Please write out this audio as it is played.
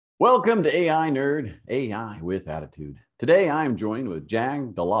Welcome to AI Nerd, AI with Attitude. Today I'm joined with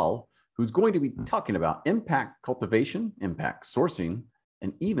Jag Dalal, who's going to be talking about impact cultivation, impact sourcing,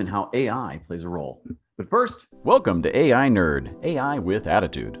 and even how AI plays a role. But first, welcome to AI Nerd, AI with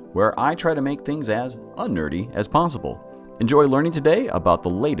Attitude, where I try to make things as unnerdy as possible. Enjoy learning today about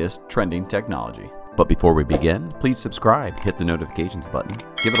the latest trending technology. But before we begin, please subscribe, hit the notifications button,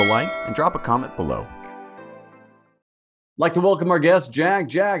 give it a like, and drop a comment below. I'd like to welcome our guest, Jag.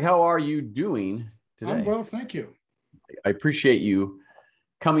 Jag, how are you doing today? I'm well, thank you. I appreciate you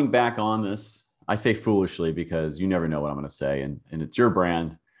coming back on this. I say foolishly because you never know what I'm going to say, and it's your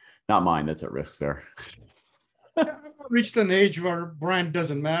brand, not mine, that's at risk there. I've reached an age where brand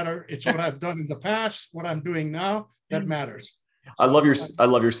doesn't matter. It's what I've done in the past, what I'm doing now, that matters. So, I love your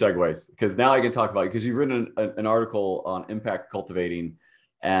segues, because now I can talk about it, because you've written an article on impact cultivating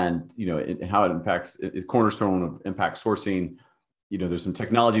and how it impacts. It's cornerstone of impact sourcing. There's some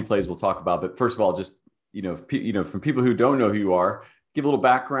technology plays we'll talk about, but first of all, just from people who don't know who you are, give a little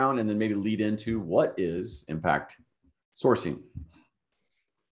background and then maybe lead into what is impact sourcing.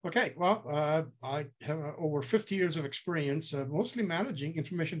 Okay, well, I have over 50 years of experience, mostly managing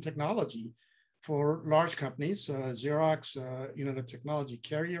information technology for large companies. Xerox, the Technology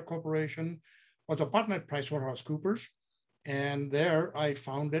Carrier Corporation, was a partner at PricewaterhouseCoopers. And there I was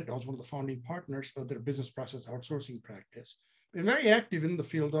one of the founding partners of their business process outsourcing practice. Been very active in the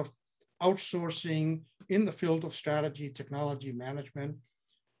field of outsourcing, in the field of strategy, technology management.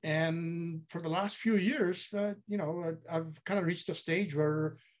 And for the last few years, I've kind of reached a stage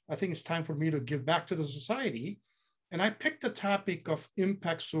where I think it's time for me to give back to the society. And I picked the topic of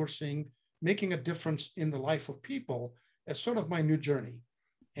impact sourcing, making a difference in the life of people, as sort of my new journey.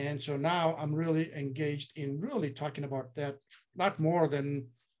 And so now I'm really engaged in really talking about that, a lot more than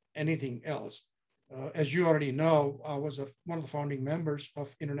anything else. As you already know, I was one of the founding members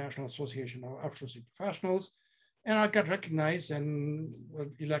of International Association of Outsourcing Professionals, and I got recognized and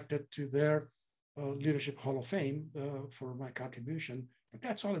elected to their Leadership Hall of Fame for my contribution. But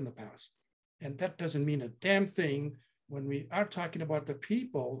that's all in the past. And that doesn't mean a damn thing when we are talking about the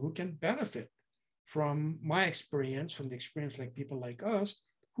people who can benefit from my experience, from the experience like people like us,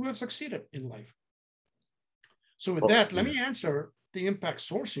 who have succeeded in life. So with that, let me answer the impact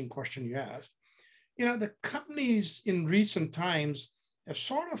sourcing question you asked. The companies in recent times have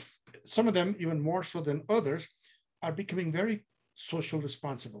some of them even more so than others, are becoming very social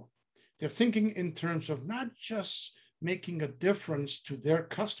responsible. They're thinking in terms of not just making a difference to their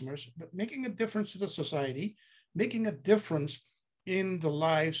customers, but making a difference to the society, making a difference in the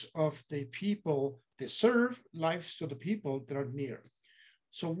lives of the people they serve, lives to the people that are near.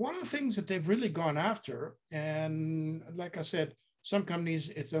 So one of the things that they've really gone after, and like I said, some companies,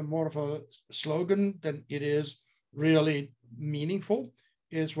 it's more of a slogan than it is really meaningful,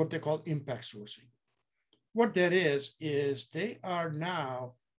 is what they call impact sourcing. What that is they are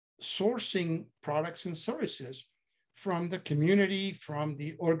now sourcing products and services from the community, from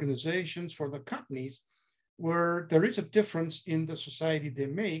the organizations, for the companies, where there is a difference in the society they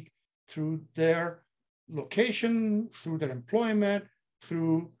make through their location, through their employment,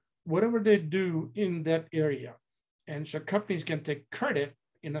 through whatever they do in that area. And so companies can take credit,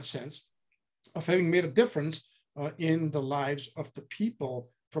 in a sense, of having made a difference in the lives of the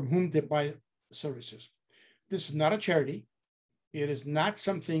people from whom they buy services. This is not a charity. It is not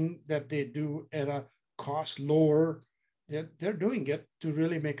something that they do at a cost lower. They're doing it to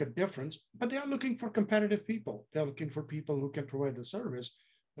really make a difference, but they are looking for competitive people. They're looking for people who can provide the service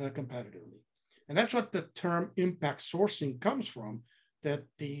competitively. And that's what the term impact sourcing comes from, that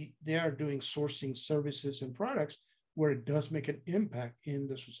they are doing sourcing services and products where it does make an impact in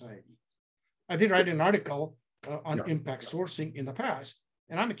the society. I did write an article on impact sourcing in the past,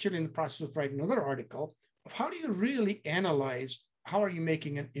 and I'm actually in the process of writing another article of how do you really analyze, how are you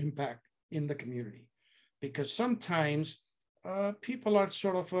making an impact in the community? Because sometimes people are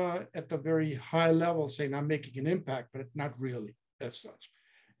sort of at the very high level saying, I'm making an impact, but not really as such.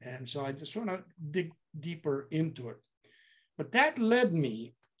 And so I just want to dig deeper into it. But that led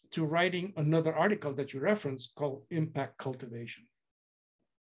me to writing another article that you referenced called Impact Cultivation.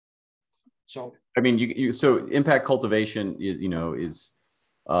 So, I mean, so impact cultivation, is,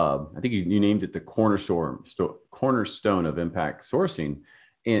 I think you named it the cornerstone of impact sourcing.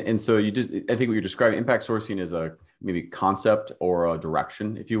 And so I think what you're describing, impact sourcing is a maybe concept or a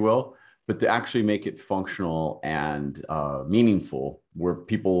direction, if you will, but to actually make it functional and meaningful, where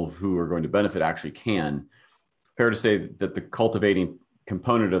people who are going to benefit actually can. Fair to say that the cultivating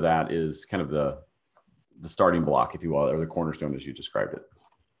component of that is kind of the starting block, if you will, or the cornerstone as you described it.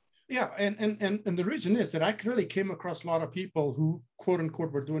 Yeah, and the reason is that I really came across a lot of people who, quote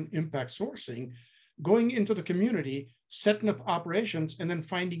unquote, were doing impact sourcing, going into the community, setting up operations, and then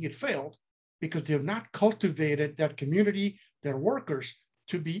finding it failed because they have not cultivated that community, their workers,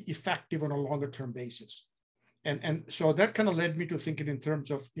 to be effective on a longer term basis. And so that kind of led me to thinking in terms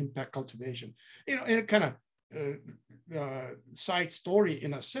of impact cultivation. In a kind of side story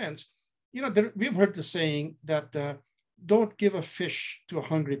in a sense, we've heard the saying that don't give a fish to a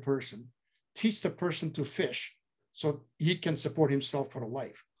hungry person, teach the person to fish so he can support himself for a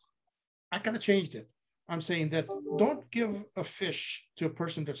life. I kind of changed it. I'm saying that don't give a fish to a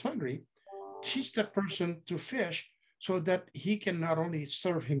person that's hungry, teach that person to fish so that he can not only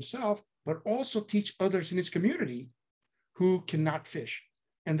serve himself, but also teach others in his community who cannot fish,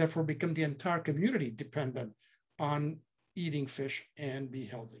 and therefore become the entire community dependent on eating fish and be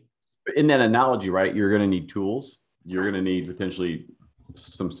healthy. In that analogy, right, you're going to need tools. You're going to need potentially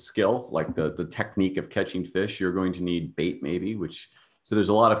some skill, like the technique of catching fish. You're going to need bait, maybe, so there's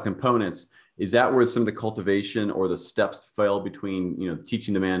a lot of components. Is that where some of the cultivation or the steps fail between,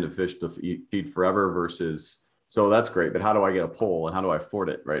 teaching the man to fish to feed forever versus, so that's great, but how do I get a pole and how do I afford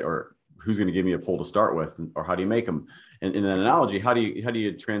it, right? Or who's going to give me a pole to start with, or how do you make them? And in that analogy, how do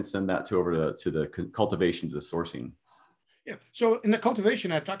you transcend that over to the cultivation, to the sourcing? Yeah. So in the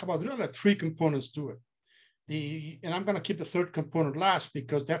cultivation, I talk about really three components to it. And I'm going to keep the third component last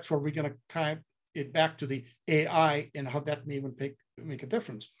because that's where we're going to tie it back to the AI and how that may even make a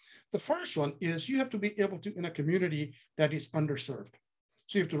difference. The first one is you have to be able to, in a community that is underserved.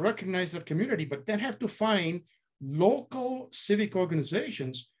 So you have to recognize that community, but then have to find local civic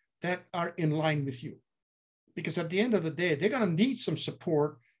organizations that are in line with you. Because at the end of the day, they're going to need some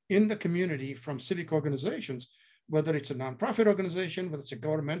support in the community from civic organizations, whether it's a nonprofit organization, whether it's a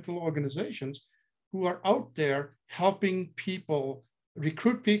governmental organizations who are out there helping people,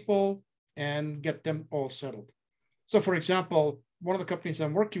 recruit people, and get them all settled. So for example, one of the companies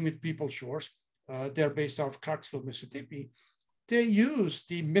I'm working with, People Shores, they're based out of Clarksville, Mississippi. They use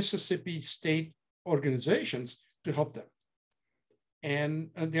the Mississippi state organizations to help them.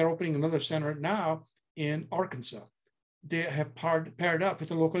 And they're opening another center now in Arkansas. They have paired up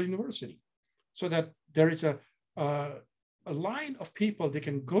with a local university so that there is a line of people they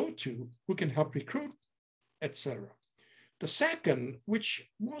can go to who can help recruit, etc. The second, which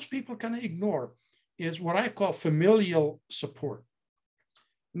most people kind of ignore, is what I call familial support.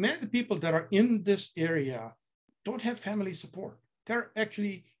 Many of the people that are in this area don't have family support. They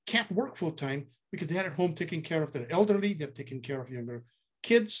actually can't work full time because they're at home taking care of their elderly, they're taking care of younger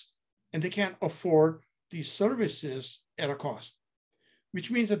kids, and they can't afford these services at a cost,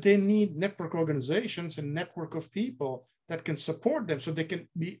 which means that they need network organizations and network of people that can support them so they can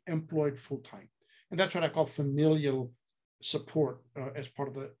be employed full time. And that's what I call familial support as part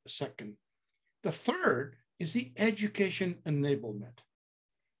of the second. The third is the education enablement.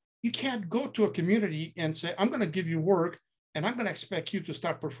 You can't go to a community and say, I'm going to give you work and I'm going to expect you to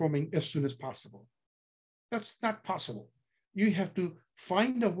start performing as soon as possible. That's not possible. You have to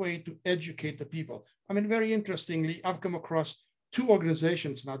find a way to educate the people. I mean, very interestingly, I've come across two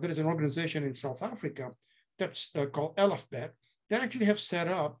organizations now. There is an organization in South Africa that's called Elfbet that actually have set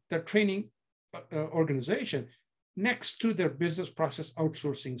up their training organization next to their business process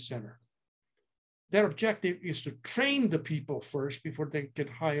outsourcing center. Their objective is to train the people first before they can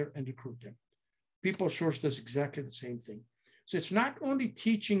hire and recruit them. People Shores does exactly the same thing. So it's not only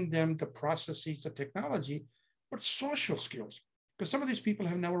teaching them the processes, the technology, but social skills. Because some of these people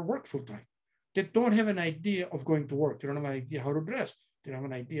have never worked full time. They don't have an idea of going to work. They don't have an idea how to dress. They don't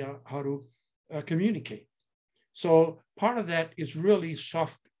have an idea how to communicate. So part of that is really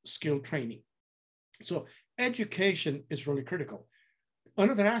soft skill training. So education is really critical.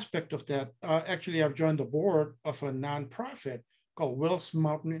 Another aspect of that, actually, I've joined the board of a nonprofit called Wells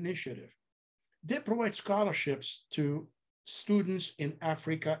Mountain Initiative. They provide scholarships to students in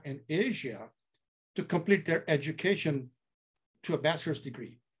Africa and Asia to complete their education to a bachelor's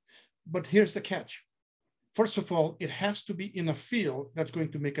degree. But here's the catch. First of all, it has to be in a field that's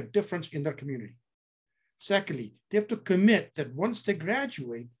going to make a difference in their community. Secondly, they have to commit that once they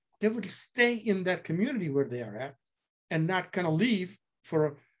graduate, they will stay in that community where they are at and not kind of leave for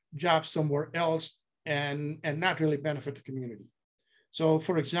a job somewhere else and not really benefit the community. So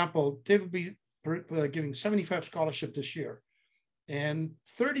for example, they will be giving 75 scholarships this year, and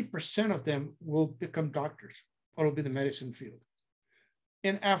 30% of them will become doctors or will be the medicine field.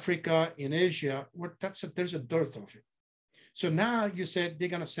 In Africa, in Asia, there's a dearth of it. So now you said they're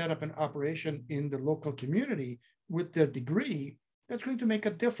going to set up an operation in the local community with their degree. That's going to make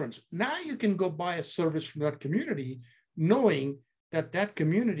a difference. Now you can go buy a service from that community, knowing that that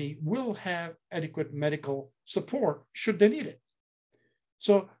community will have adequate medical support should they need it.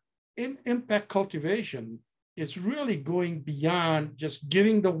 So in impact cultivation, it's really going beyond just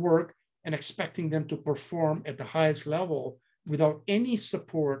giving the work and expecting them to perform at the highest level without any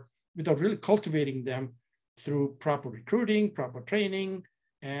support, without really cultivating them through proper recruiting, proper training,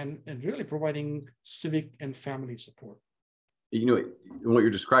 and really providing civic and family support. You know, what you're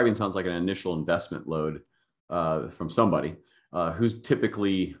describing sounds like an initial investment load from somebody who's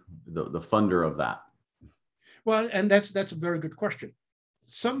typically the funder of that. Well, and that's a very good question.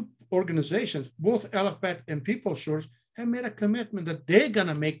 Some organizations, both Aleph-Bet and PeopleSource, have made a commitment that they're going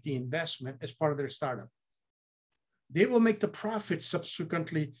to make the investment as part of their startup. They will make the profit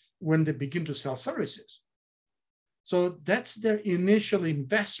subsequently when they begin to sell services. So that's their initial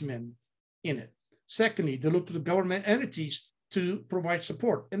investment in it. Secondly, they look to the government entities to provide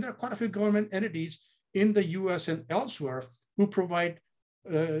support. And there are quite a few government entities in the US and elsewhere who provide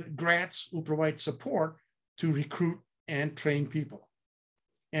grants, who provide support to recruit and train people.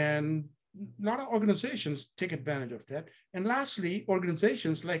 And a lot of organizations take advantage of that. And lastly,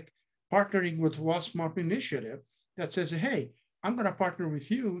 organizations like partnering with WellSmart Initiative that says, hey, I'm going to partner with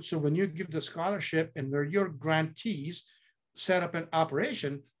you. So when you give the scholarship and where your grantees set up an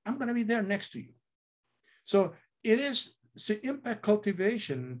operation, I'm going to be there next to you. So impact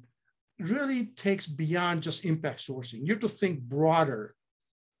cultivation really takes beyond just impact sourcing. You have to think broader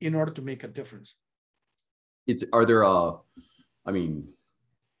in order to make a difference.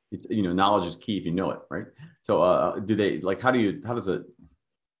 Knowledge is key if you know it, right? So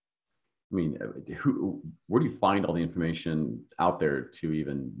where do you find all the information out there to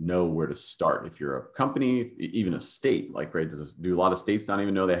even know where to start? If you're a company, even a state, like, right, do a lot of states not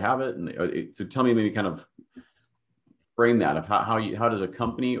even know they have it? And so tell me, maybe kind of frame that of how does a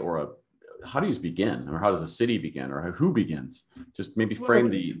company how do you begin, or how does a city begin, or who begins? Just maybe frame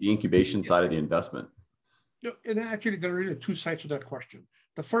the incubation side of the investment. And actually, there are really two sides to that question.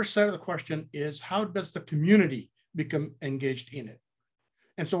 The first side of the question is, how does the community become engaged in it?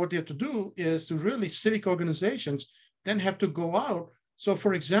 And so what they have to do is to really, civic organizations then have to go out. So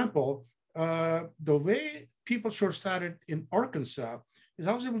for example, the way PeopleSource started in Arkansas is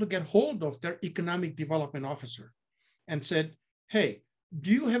I was able to get hold of their economic development officer and said, hey,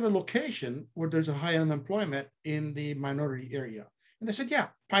 do you have a location where there's a high unemployment in the minority area? And they said, yeah,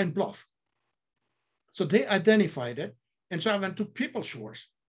 Pine Bluff. So they identified it. And so I went to PeopleSource.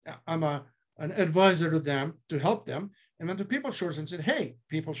 I'm an advisor to them to help them. And went to PeopleSource and said, hey,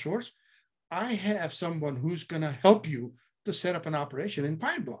 PeopleSource, I have someone who's going to help you to set up an operation in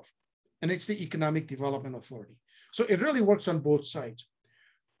Pine Bluff. And it's the Economic Development Authority. So it really works on both sides.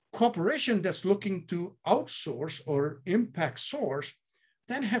 Corporation that's looking to outsource or impact source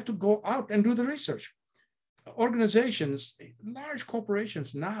then have to go out and do the research. Organizations, large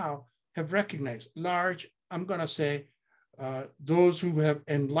corporations now have recognized, I'm going to say, those who have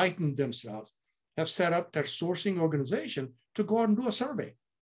enlightened themselves have set up their sourcing organization to go out and do a survey.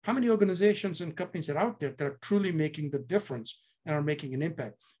 How many organizations and companies are out there that are truly making the difference and are making an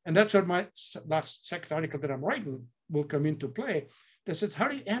impact? And that's what my second article that I'm writing will come into play. That says, how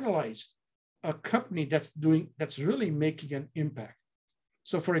do you analyze a company that's really making an impact?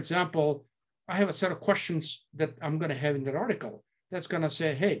 So for example, I have a set of questions that I'm going to have in that article that's going to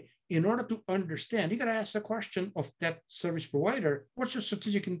say, hey, in order to understand, you got to ask the question of that service provider, what's your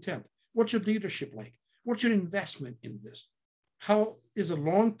strategic intent? What's your leadership like? What's your investment in this? How is a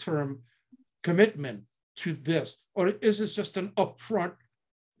long-term commitment to this? Or is this just an upfront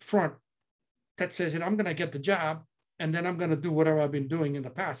that says, I'm going to get the job and then I'm going to do whatever I've been doing in the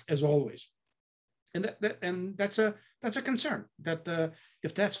past, as always? And that's a concern that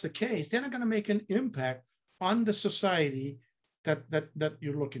if that's the case, they're not going to make an impact on the society that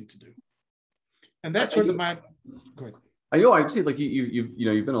you're looking to do. And that's where go ahead. I know, I see, like you've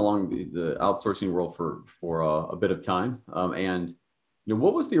been along the outsourcing world for a bit of time, and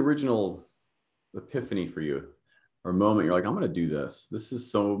what was the original epiphany for you, or moment you're like, I'm going to do this. This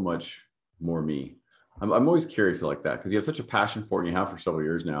is so much more me. I'm always curious like that, because you have such a passion for it, and you have for several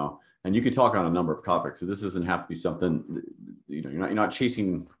years now, and you could talk on a number of topics. So this doesn't have to be something, you're not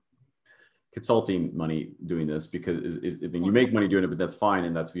chasing consulting money doing this, because you make money doing it, but that's fine,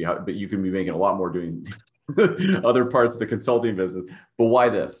 and but you can be making a lot more doing other parts of the consulting business. But why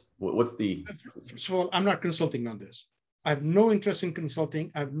this? What's the? First of all, I'm not consulting on this. I have no interest in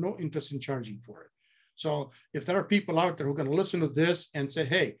consulting. I have no interest in charging for it. So if there are people out there who are going to listen to this and say,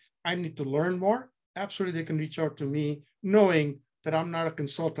 hey, I need to learn more, absolutely, they can reach out to me, knowing that I'm not a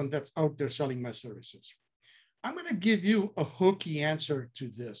consultant that's out there selling my services. I'm going to give you a hooky answer to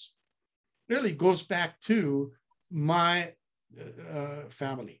this. Really goes back to my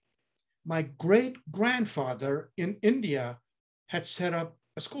family. My great-grandfather in India had set up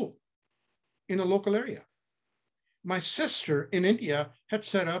a school in a local area. My sister in India had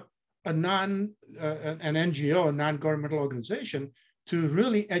set up an NGO, a non-governmental organization, to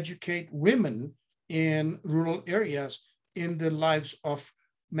really educate women in rural areas in the lives of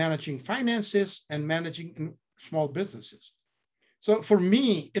managing finances and managing small businesses. So for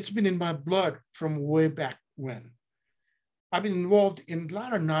me, it's been in my blood from way back when. I've been involved in a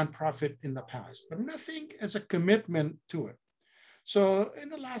lot of nonprofit in the past, but nothing as a commitment to it. So in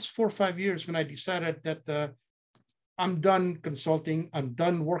the last 4 or 5 years, when I decided that I'm done consulting, I'm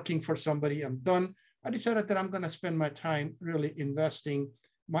done working for somebody, I decided that I'm going to spend my time really investing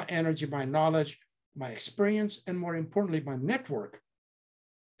my energy, my knowledge, my experience, and more importantly, my network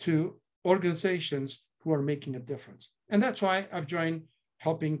to organizations who are making a difference. And that's why I've joined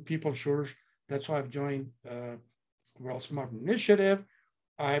Helping People Sure. That's why I've joined Wealth Smart Initiative.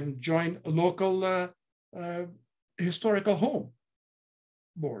 I'm joined a local historical home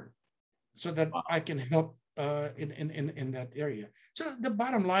board so that I can help in that area. So the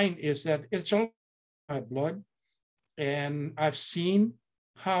bottom line is that it's all my blood, and I've seen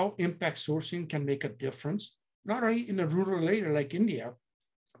how impact sourcing can make a difference, not only in a rural area like India,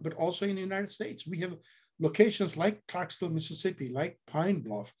 but also in the United States. We have locations like Clarksville, Mississippi, like Pine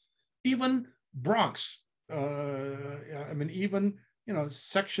Bluff, even Bronx. Even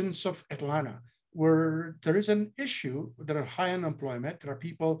sections of Atlanta where there is an issue. There are high unemployment. There are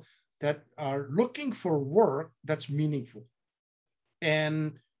people that are looking for work that's meaningful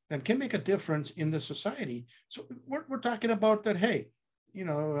and that can make a difference in the society. So we're talking about that. Hey,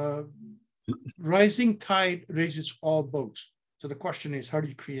 rising tide raises all boats. So the question is, how do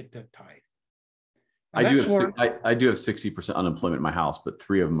you create that tide? I do have 60% unemployment in my house, but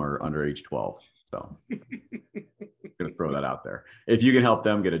 3 of them are under age 12. So I'm going to throw that out there. If you can help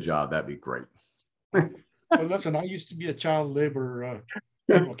them get a job, that'd be great. Well, listen, I used to be a child labor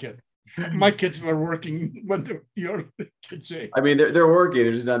advocate. My kids were working when your kids say. I mean, they're working.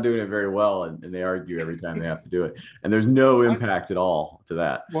 They're just not doing it very well, and they argue every time they have to do it. And there's no impact at all to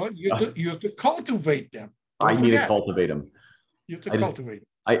that. Well, you have to cultivate them. I need to cultivate them. You have to cultivate them.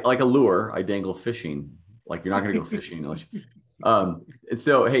 I like a lure. I dangle fishing. Like, you're not going to go fishing unless. And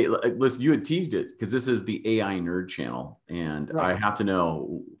so, hey, listen, you had teased it because this is the AI Nerd channel, and right. I have to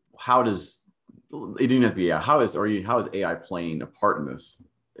know, how does it didn't have to be AI? How is AI playing a part in this,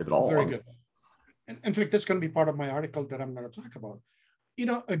 if at all? Very good. And in fact, that's going to be part of my article that I'm going to talk about.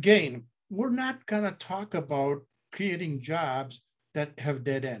 Again, we're not going to talk about creating jobs that have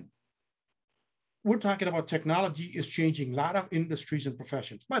dead end. We're talking about technology is changing a lot of industries and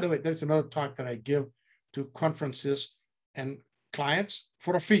professions. By the way, there's another talk that I give to conferences and clients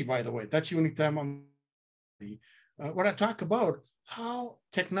for a fee, by the way. That's the only time I'm when I talk about how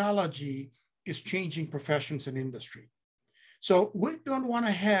technology is changing professions and industry. So we don't want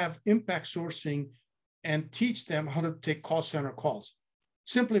to have impact sourcing and teach them how to take call center calls,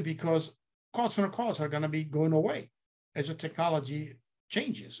 simply because call center calls are going to be going away as the technology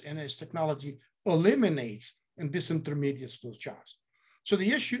changes and as technology eliminates and disintermediates those jobs. So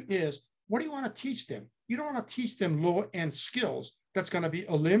the issue is, what do you want to teach them? You don't want to teach them low-end skills that's going to be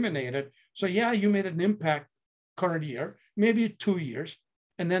eliminated. So yeah, you made an impact current year, maybe 2 years,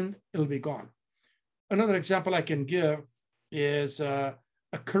 and then it'll be gone. Another example I can give is a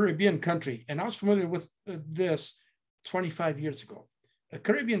Caribbean country, and I was familiar with this 25 years ago. A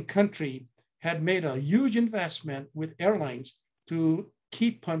Caribbean country had made a huge investment with airlines to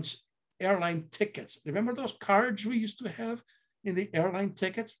key punch airline tickets. Remember those cards we used to have in the airline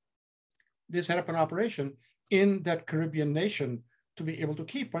tickets? They set up an operation in that Caribbean nation to be able to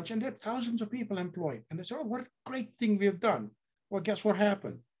key punch, and there are thousands of people employed. And they said, oh, what a great thing we have done. Well, guess what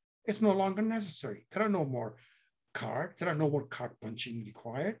happened? It's no longer necessary. There are no more cards. There are no more card punching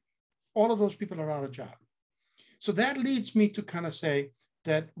required. All of those people are out of job. So that leads me to kind of say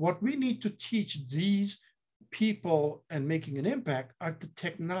that what we need to teach these people and making an impact are the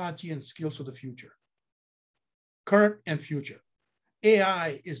technology and skills of the future, current and future.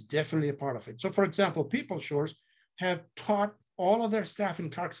 AI is definitely a part of it. So for example, PeopleSource have taught all of their staff in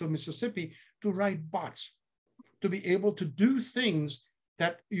Clarksville, Mississippi to write bots, to be able to do things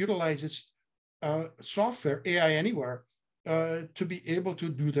that utilizes software, AI Anywhere, to be able to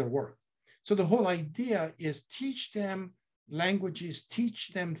do their work. So the whole idea is teach them languages, teach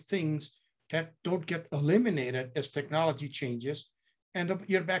them things that don't get eliminated as technology changes, and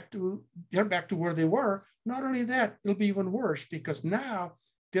you're back to where they were. Not only that, it'll be even worse because now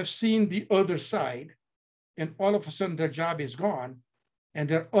they've seen the other side, and all of a sudden their job is gone, and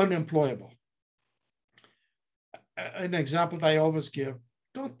they're unemployable. An example that I always give,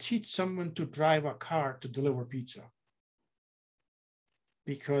 don't teach someone to drive a car to deliver pizza.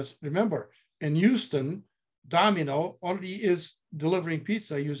 Because remember, in Houston, Domino already is delivering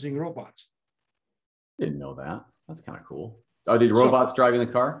pizza using robots. Didn't know that. That's kind of cool. Oh, did So, robots driving the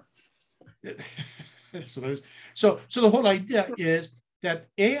car? so the whole idea is that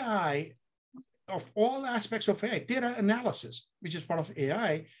AI, of all aspects of AI, data analysis, which is part of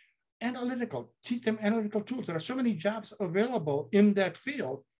AI, analytical, teach them analytical tools. There are so many jobs available in that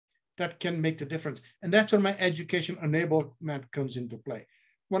field that can make the difference. And that's where my education enablement comes into play.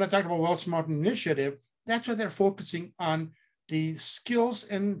 When I talk about Wealth Smart Initiative, that's where they're focusing on the skills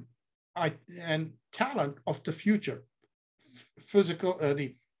and talent of the future, physical,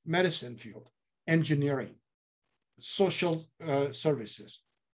 the medicine field, engineering, social services.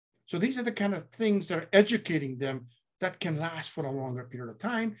 So these are the kind of things that are educating them that can last for a longer period of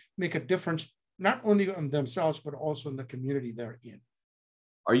time, make a difference, not only on themselves, but also in the community they're in.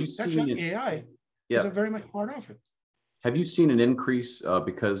 Are you That's seeing why AI Yeah. is a very much part of it. Have you seen an increase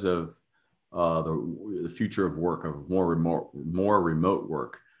because of the future of work, of more remote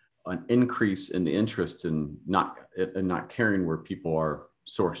work, an increase in the interest in not caring where people are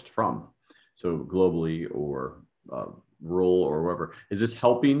sourced from, so globally or rural or wherever? Is this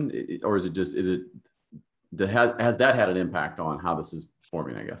helping, or has that had an impact on how this is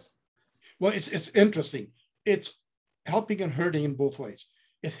forming, I guess? Well, it's interesting. It's helping and hurting in both ways.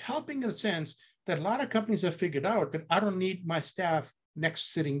 It's helping in the sense that a lot of companies have figured out that I don't need my staff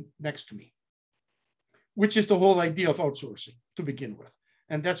sitting next to me, which is the whole idea of outsourcing to begin with.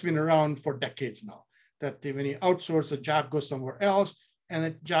 And that's been around for decades now, that when you outsource, the job goes somewhere else and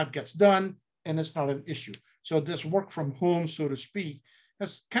the job gets done and it's not an issue. So this work from home, so to speak,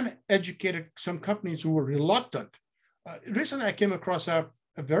 has kind of educated some companies who were reluctant. Recently, I came across a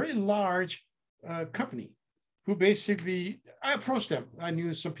very large company who basically, I approached them. I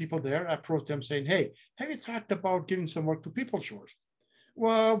knew some people there. I approached them saying, hey, have you talked about giving some work to People Shores?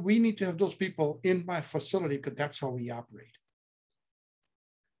 Well, we need to have those people in my facility because that's how we operate.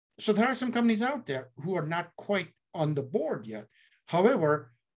 So there are some companies out there who are not quite on the board yet.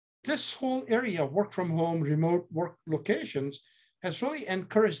 However, this whole area of work from home, remote work locations has really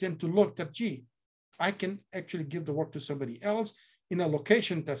encouraged them to look at, gee, I can actually give the work to somebody else in a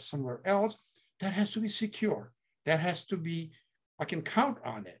location that's somewhere else. That has to be secure. That has to be, I can count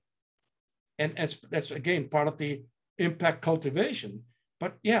on it. And that's again, part of the impact cultivation.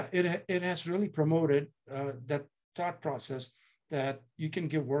 But yeah, it has really promoted that thought process that you can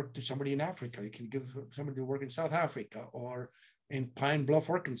give work to somebody in Africa. You can give somebody to work in South Africa or in Pine Bluff,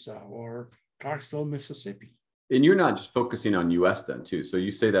 Arkansas, or Clarksville, Mississippi. And you're not just focusing on US then too. So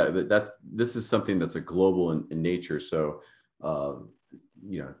you say that this is something that's a global in nature. So,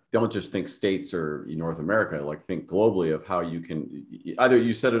 don't just think states or North America, like think globally of how you can either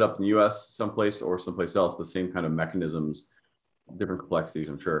you set it up in the US someplace or someplace else, the same kind of mechanisms, different complexities,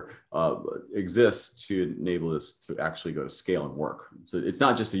 I'm sure, exist to enable this to actually go to scale and work. So it's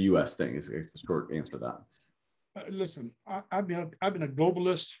not just a US thing. It's the short answer to that. Listen, I've been a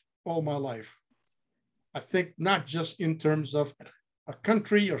globalist all my life. I think not just in terms of a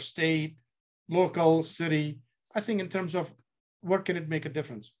country or state, local, city. I think in terms of where can it make a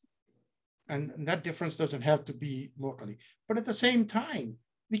difference? And that difference doesn't have to be locally. But at the same time,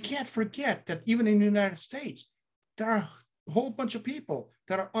 we can't forget that even in the United States, there are a whole bunch of people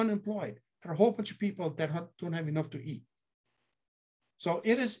that are unemployed. There are a whole bunch of people that don't have enough to eat. So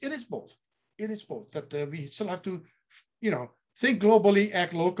it is both. It is both that we still have to, think globally,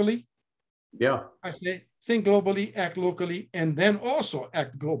 act locally. Yeah. I say think globally, act locally, and then also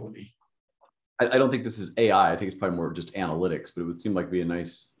act globally. I don't think this is AI. I think it's probably more just analytics, but it would seem like be a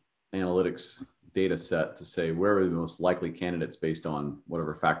nice analytics data set to say where are the most likely candidates based on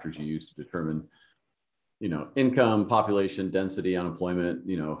whatever factors you use to determine, income, population, density, unemployment,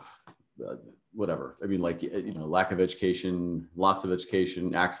 whatever. I mean, like, lack of education, lots of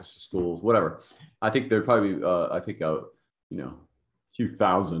education, access to schools, whatever. I think there'd probably be, few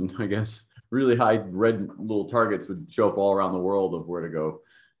thousand, I guess, really high red little targets would show up all around the world of where to go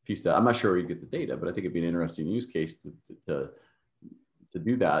piece that. I'm not sure where you get the data, but I think it'd be an interesting use case to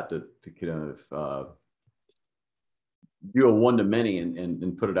do that, to kind of do a one-to-many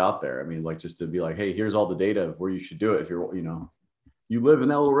and put it out there. I mean, like just to be like, hey, here's all the data of where you should do it. If you're, you live in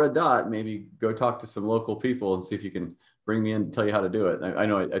that little red dot, maybe go talk to some local people and see if you can bring me in to tell you how to do it.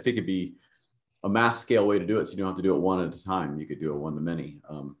 I think it'd be a mass scale way to do it. So you don't have to do it one at a time. You could do it one-to-many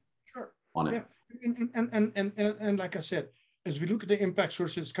Sure. On it. Yeah. And like I said, as we look at the impact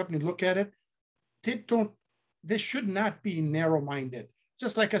sources company, look at it, they should not be narrow-minded.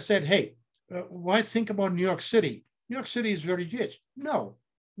 Just like I said, hey, Why think about New York City? New York City is very rich. No,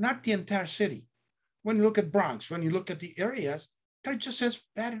 not the entire city. When you look at Bronx, when you look at the areas, they're just as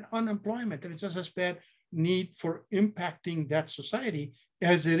bad in unemployment, and it's just as bad need for impacting that society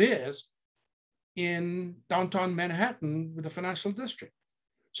as it is in downtown Manhattan with the financial district.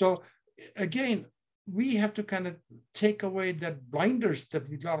 So again, we have to kind of take away that blinders that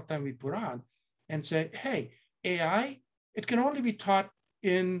a lot of time we put on and say, hey, AI, it can only be taught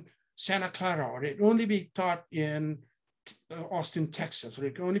in Santa Clara, or it can only be taught in Austin, Texas, or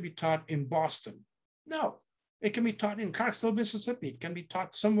it can only be taught in Boston. No, it can be taught in Clarksville, Mississippi. It can be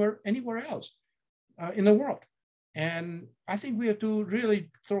taught somewhere, anywhere else in the world. And I think we have to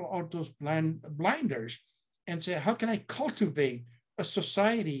really throw out those blinders and say, how can I cultivate a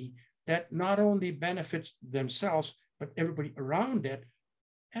society that not only benefits themselves, but everybody around it?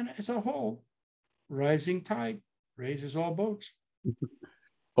 And as a whole, rising tide raises all boats.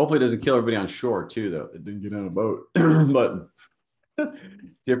 Hopefully it doesn't kill everybody on shore too, though. It didn't get on a boat. But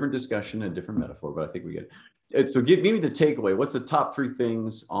different discussion and different metaphor, but I think we get it. So give me the takeaway. What's the top 3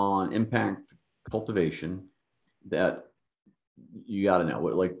 things on impact cultivation that you got to know?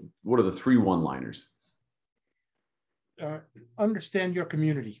 What are the 3 one-liners? Understand your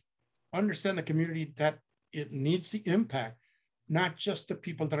community. Understand the community that it needs the impact, not just the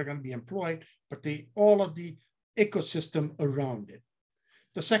people that are going to be employed, but all of the ecosystem around it.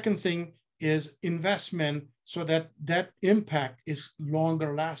 The second thing is investment so that that impact is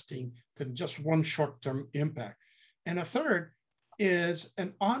longer lasting than just one short-term impact. And a third is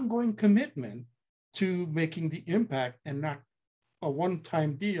an ongoing commitment to making the impact and not a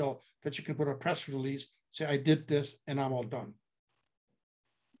one-time deal that you can put a press release, say, I did this and I'm all done.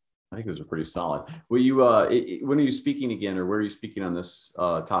 I think those are pretty solid. Will you, when are you speaking again, or where are you speaking on this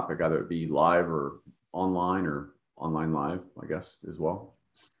topic? Either it be live or online live, I guess, as well.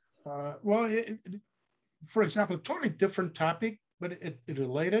 For example, a totally different topic, but it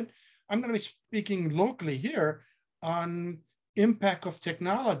related. I'm going to be speaking locally here on impact of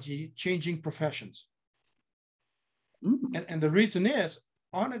technology changing professions. And the reason is,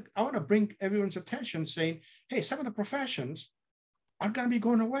 I want to bring everyone's attention saying, hey, some of the professions are going to be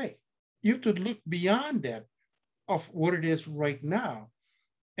going away. You have to look beyond that of what it is right now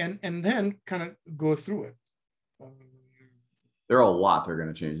and then kind of go through it. There are a lot they're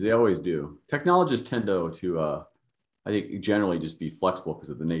going to change. They always do. Technologists tend to I think, generally just be flexible because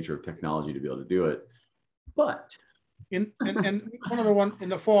of the nature of technology to be able to do it. But and another one in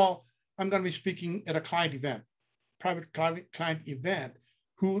the fall, I'm going to be speaking at a client event, private client event,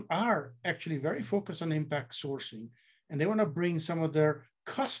 who are actually very focused on impact sourcing. And they want to bring some of their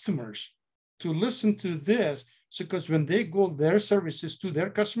customers to listen to this, because when they go their services to their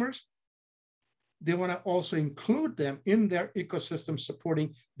customers, they want to also include them in their ecosystem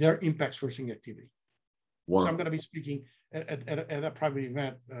supporting their impact sourcing activity. Wonderful. So I'm going to be speaking at a private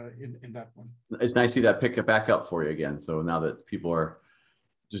event in that one. It's nice to see that pick it back up for you again. So now that people are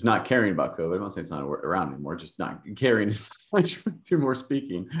just not caring about COVID, I'm not saying it's not around anymore, just not caring much to more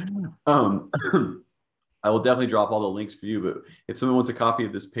speaking. I will definitely drop all the links for you, but if someone wants a copy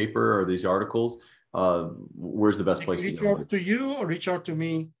of this paper or these articles, where's the best place to go? Reach out to you or reach out to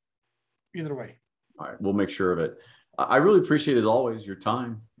me, either way. All right, we'll make sure of it. I really appreciate, as always, your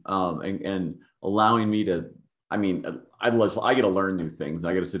time and allowing me to, I get to learn new things.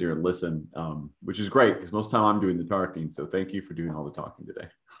 I get to sit here and listen, which is great because most of the time I'm doing the talking. So thank you for doing all the talking today.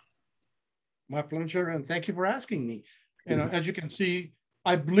 My pleasure. And thank you for asking me. As you can see,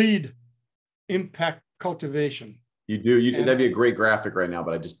 I bleed impact cultivation. You do. That'd be a great graphic right now,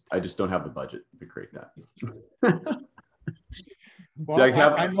 but I just don't have the budget to create that.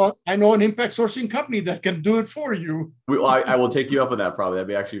 Well, I know an impact sourcing company that can do it for you. I will take you up on that. Probably that'd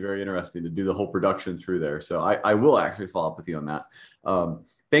be actually very interesting to do the whole production through there. So I will actually follow up with you on that.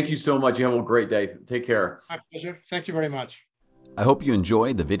 Thank you so much. You have a great day. Take care. My pleasure. Thank you very much. I hope you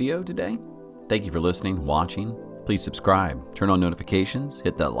enjoyed the video today. Thank you for listening, watching. Please subscribe, turn on notifications,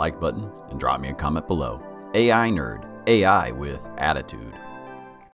 hit that like button, and drop me a comment below. AI Nerd, AI with attitude.